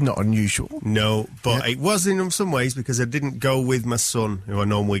 Which is not unusual. No, but it was in some ways because I didn't go with my son, who I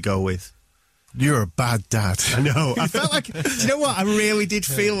normally go with. You're a bad dad. I know. I felt like, do you know what? I really did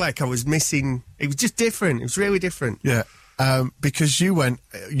feel like I was missing. It was just different. It was really different. Yeah. Because you went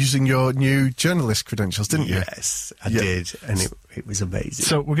using your new journalist credentials, didn't you? Yes, I did. And it was amazing.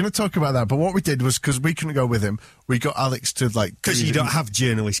 So we're going to talk about that. But what we did was, because we couldn't go with him, we got Alex to, like... Because you don't have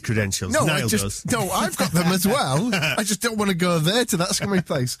journalist credentials. No, Niall does. No, I've got them as well. I just don't want to go there to that scummy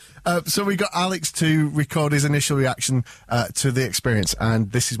place. So we got Alex to record his initial reaction to the experience.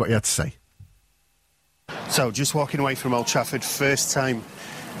 And this is what he had to say. So, just walking away from Old Trafford, first time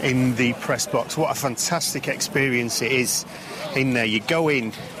in the press box. What a fantastic experience it is in there. You go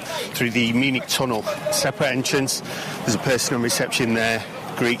in through the Munich tunnel, separate entrance. There's a person on reception there,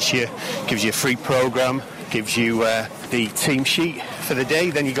 greets you, gives you a free programme, gives you the team sheet for the day.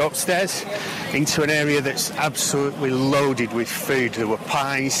 Then you go upstairs into an area that's absolutely loaded with food. There were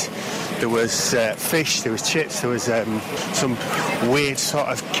pies, there was fish, there was chips, there was some weird sort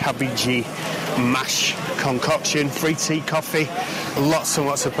of cabbagey mash concoction, free tea, coffee, lots and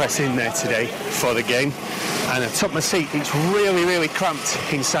lots of press in there today for the game. And I took my seat. It's really, really cramped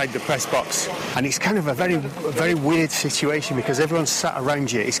inside the press box, and it's kind of a very weird situation because everyone sat around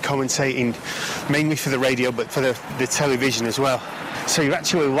you is commentating mainly for the radio but for the television as well. So you're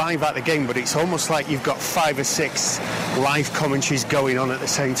actually live at the game, but it's almost like you've got 5 or 6 live commentaries going on at the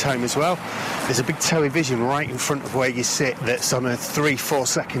same time as well. There's a big television right in front of where you sit that's on a 3-4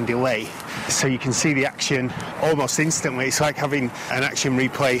 second delay, so you can see the action almost instantly. It's like having an action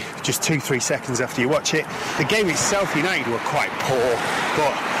replay just 2-3 seconds after you watch it. The game itself, United were quite poor,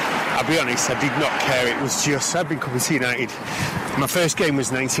 but I'll be honest, I did not care. It was just, I've been coming to United. My first game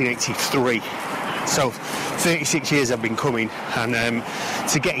was 1983. So 36 years I've been coming, and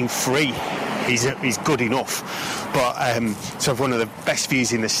to get in free is good enough. But to have one of the best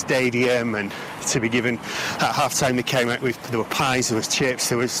views in the stadium, and to be given at half-time they came out with, there were pies, there was chips,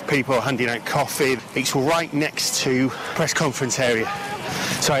 there was people handing out coffee. It's right next to press conference area.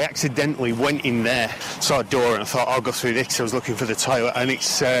 So I accidentally went in there, saw a door, and I thought I'll go through this. I was looking for the toilet, and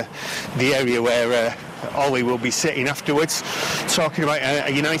it's the area where Ollie will be sitting afterwards, talking about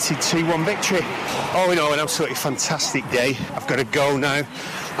a United 2-1 victory. All in all, an absolutely fantastic day. I've got to go now.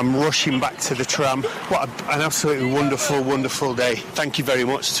 I'm rushing back to the tram. What an absolutely wonderful, wonderful day. Thank you very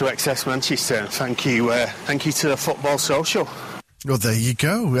much to XS Manchester. Thank you to the Football Social. Well, there you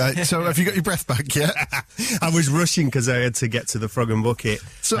go. So have you got your breath back yet? I was rushing because I had to get to the Frog and Bucket.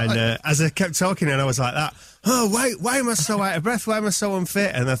 So as I kept talking, and I was like that, oh, why am I so out of breath? Why am I so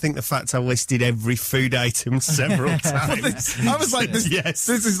unfit? And I think the fact I listed every food item several times. I was like, this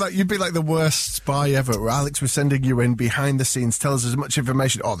is like, you'd be like the worst spy ever. Alex was sending you in behind the scenes, tell us as much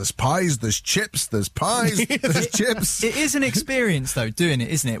information. Oh, there's pies, there's chips, there's pies, there's chips. It is an experience, though, doing it,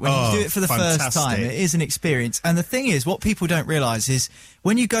 isn't it? When you do it for the first time, it is an experience. And the thing is, what people don't realise is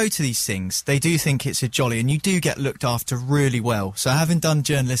when you go to these things, they do think it's a jolly, and you do get looked after really well. So having done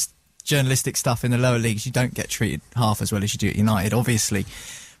journalistic stuff in the lower leagues, you don't get treated half as well as you do at United, obviously.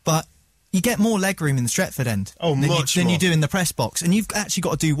 But you get more legroom in the Stretford end than you do in the press box. And you've actually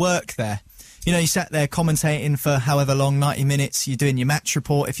got to do work there. You know, you sat there commentating for however long, 90 minutes. You're doing your match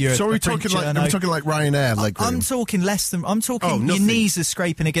report. If you're so are we talking like Ryanair legroom? I'm talking less than. I'm talking your knees are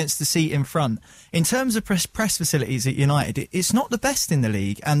scraping against the seat in front. In terms of press facilities at United, it's not the best in the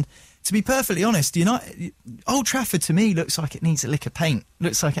league. And to be perfectly honest, Old Trafford to me looks like it needs a lick of paint.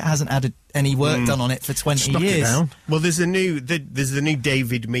 Looks like it hasn't had any work done on it for 20 years. Well, there's the new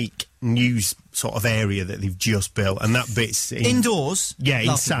David Meek news sort of area that they've just built, and that bit's indoors. Yeah,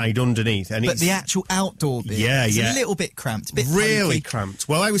 lovely. Inside, underneath, and but the actual outdoor bit, it's a little bit cramped, really cramped.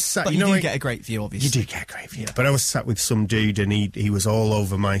 Well, I was sat. But you do get a great view, obviously. You do get a great view, but I was sat with some dude, and he was all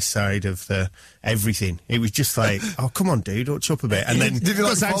over my side of the everything. It was just like, oh, come on, dude, hutch up a bit. And then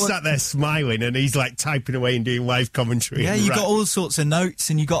because I'm sat there smiling, and he's like typing away and doing live commentary. Yeah, you got all sorts of notes,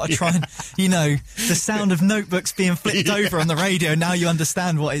 and you got to try and, the sound of notebooks being flipped over on the radio. Now you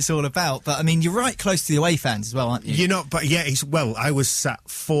understand what it's all about. But I mean, you're right close to the away fans as well, aren't you? You're not, but yeah, I was sat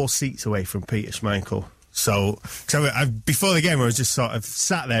 4 seats away from Peter Schmeichel. So before the game, I was just sort of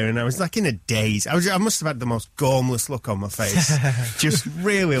sat there, and I was like in a daze. I must have had the most gormless look on my face. Just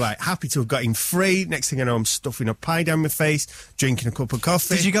really like happy to have got him free. Next thing I know, I'm stuffing a pie down my face, drinking a cup of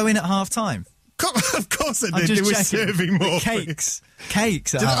coffee. Did you go in at half time? Of course I did. They were serving more cakes.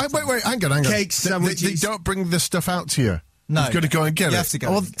 Wait, hang on. Cakes, sandwiches. They don't bring the stuff out to you. No, you've got to go and get it. You have to go.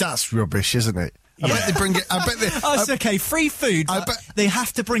 Oh, that's rubbish, isn't it? I bet they bring it. It's okay. Free food. They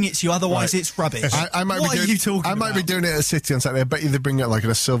have to bring it to you, otherwise it's rubbish. What are you talking about? I might be doing it at City on Saturday. I bet you they bring it like in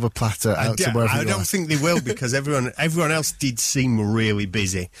a silver platter out to wherever I don't think they will, because everyone else did seem really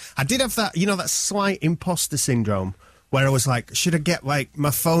busy. I did have that, that slight imposter syndrome, where I was like, should I get like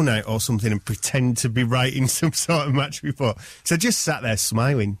my phone out or something and pretend to be writing some sort of match report? So I just sat there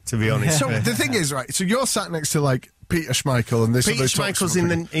smiling, to be honest. So the thing is, right, so you're sat next to like Peter Schmeichel, and this Peter Schmeichel's in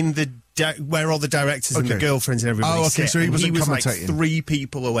the where all the directors and the girlfriends and everybody sit. So he wasn't commentating. Like 3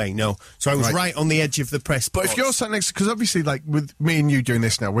 people away. No, so I was right on the edge of the press box. But if you're sat next, because obviously, like with me and you doing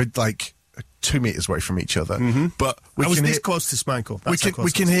this now, we're like 2 meters away from each other. Mm-hmm. But I was this close to Schmeichel.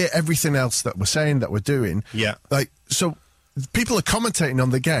 We can hear everything else that we're saying, that we're doing. Yeah, like so, people are commentating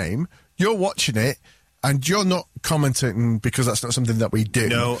on the game. You're watching it. And you're not commentating because that's not something that we do.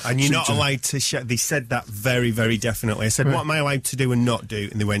 No, and you're not allowed to... They said that very, very definitely. I said, what am I allowed to do and not do?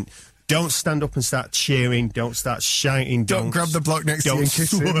 And they went, Don't stand up and start cheering. Don't start shouting. Don't grab the bloke next to you and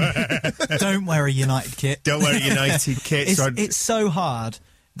kiss him. Don't wear a United kit. Don't wear a United kit. It's so hard.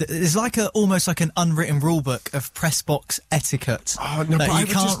 There's almost like an unwritten rule book of press box etiquette that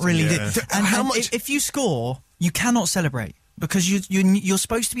you can't really do. And if you score, you cannot celebrate. Because you're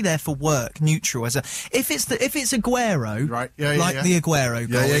supposed to be there for work, neutral. If it's Aguero, right? The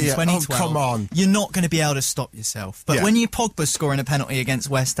Aguero goal in 2012, oh, come on, you're not going to be able to stop yourself. But when you Pogba's scoring a penalty against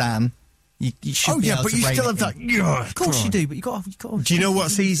West Ham, you should be able to. But you still have that. Of course you do, but you got. Do you know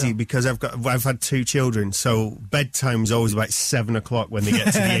what's easy? Because I've had 2 children, so bedtime's always about 7 o'clock when they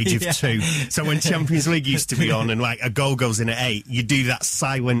get to the age of 2. So when Champions League used to be on and like a goal goes in at 8, you do that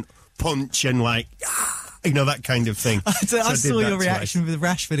silent punch and like. You know, that kind of thing. I saw your reaction with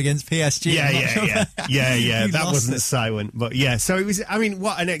Rashford against PSG. Yeah. That wasn't silent. But yeah, so it was, I mean,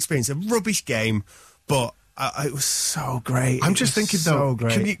 what an experience. A rubbish game, but it was so great. I'm just thinking, though,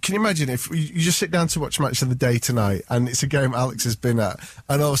 can you imagine if you just sit down to watch Match of the Day tonight and it's a game Alex has been at,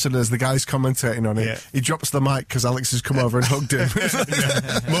 and all of a sudden as the guy's commentating on it, he drops the mic because Alex has come over and hugged him.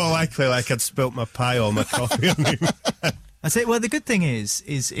 More likely like I'd spilt my pie or my coffee on him. I say, well, the good thing is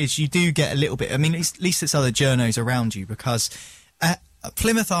you do get a little bit. I mean, at least it's other journos around you, because at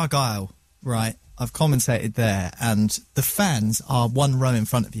Plymouth Argyle, right? I've commentated there, and the fans are one row in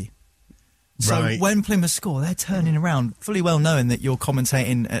front of you. So when Plymouth score, they're turning around, fully well knowing that you're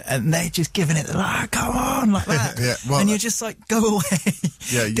commentating, and they're just giving it come on, like that. And you're just like, go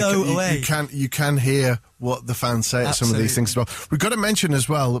away. Go away. You can hear what the fans say at some of these things as well. We've got to mention as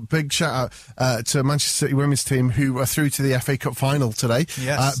well, big shout out to Manchester City women's team who are through to the FA Cup final today,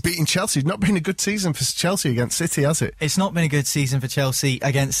 beating Chelsea. Not been a good season for Chelsea against City, has it? It's not been a good season for Chelsea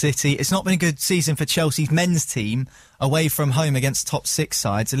against City. It's not been a good season for Chelsea's men's team away from home against top 6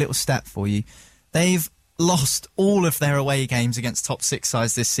 sides. A little stat for you. They've lost all of their away games against top 6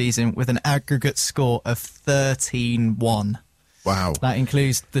 sides this season with an aggregate score of 13-1. Wow. That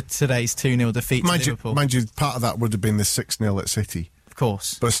includes today's 2-0 defeat to Liverpool. Mind you, part of that would have been the 6-0 at City. Of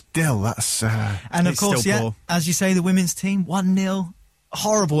course. But still, that's... and of course, as you say, the women's team, 1-0.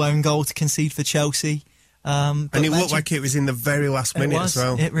 Horrible own goal to concede for Chelsea. And it looked like it was in the very last minute as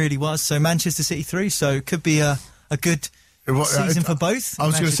well. It really was. So Manchester City through, so it could be a good... season for both. I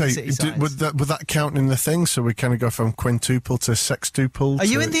was going to say, would that count in the thing? So we kind of go from quintuple to sextuple. Are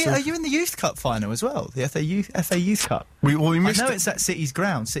you in the Youth Cup final as well? The FA Youth Cup. We missed. I know it's at City's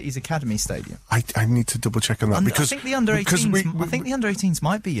ground, City's Academy Stadium. I need to double check on that because I think the under-18s. I think the under-18s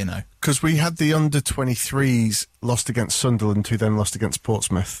might be. Because we had the under-23s lost against Sunderland, who then lost against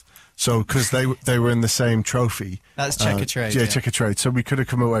Portsmouth. So, because they were in the same trophy. That's Checkatrade. Checkatrade. So we could have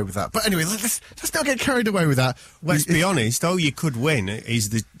come away with that. But anyway, let's not get carried away with that. Let's be honest. All you could win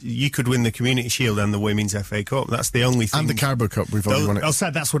is you could win the Community Shield and the Women's FA Cup. That's the only thing. And the Carabao Cup. We've already won it.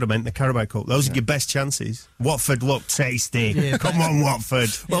 That's what I meant. The Carabao Cup. Those are your best chances. Watford look tasty. Yeah, come on, Watford.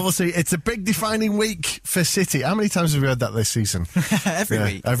 Well, we'll see. It's a big defining week for City. How many times have we heard that this season? Every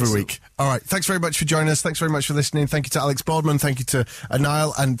week. Every week. All right. Thanks very much for joining us. Thanks very much for listening. Thank you to Alex Boardman. Thank you to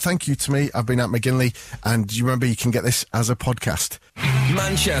Niall. And thank you to me. I've been at McGinley, and you remember you can get this as a podcast.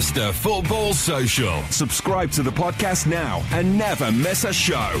 Manchester Football Social. Subscribe to the podcast now and never miss a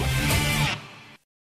show.